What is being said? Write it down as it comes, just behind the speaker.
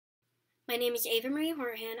My name is Ava Marie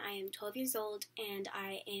Hourihan. I am 12 years old and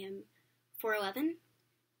I am 4'11".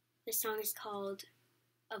 This song is called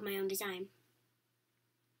Of My Own Design.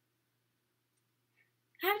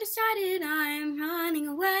 I've decided I'm running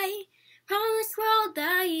away from this world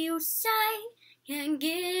that you say can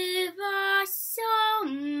give us so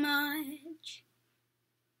much.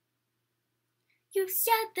 You've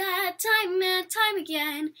said that time and time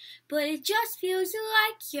again, but it just feels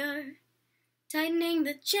like you're tightening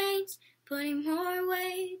the chains, putting more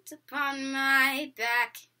weight upon my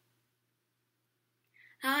back.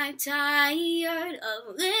 I'm tired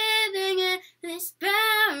of living in this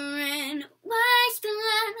barren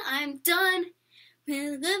wasteland. I'm done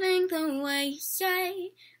with living the way you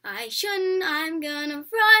say I shouldn't. I'm gonna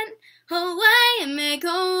run away and make a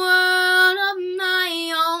world of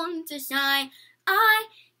my own design. I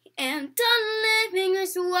am done living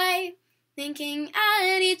this way, thinking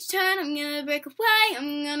at each turn I'm gonna break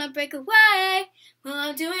away, Well,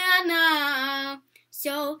 I'm doing it now.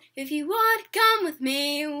 So if you want to come with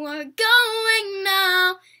me, we're going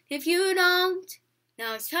now. If you don't,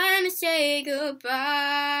 now it's time to say goodbye.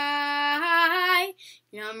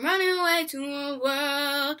 And I'm running away to a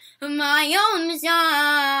world of my own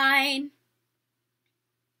design.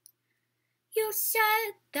 You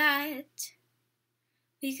said that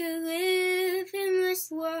we could live in this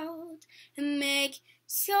world and make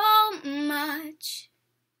so much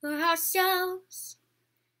for ourselves.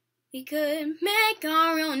 We could make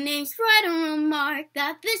our own names, write our own mark,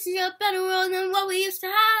 that this is a better world than what we used to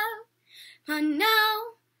have. But now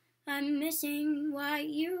I'm missing what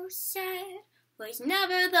you said was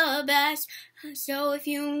never the best. So if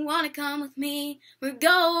you want to come with me, we're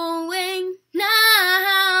going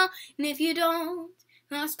now. And if you don't,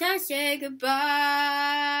 I'll time to say goodbye.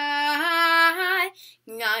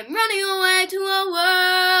 I'm running away to a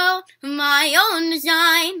world of my own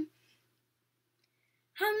design.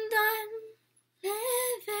 I'm done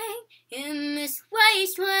living in this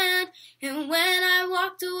wasteland. And when I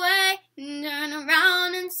walked away and turned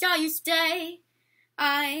around and saw you stay,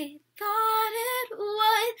 I thought it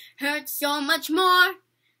would hurt so much more.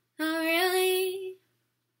 But really,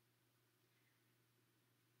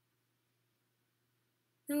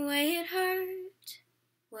 the way it hurt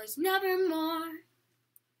was never more.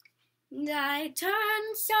 And I turned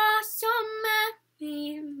and saw so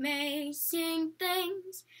many amazing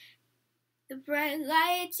things, the bright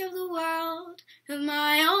lights of the world of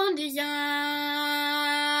my own design.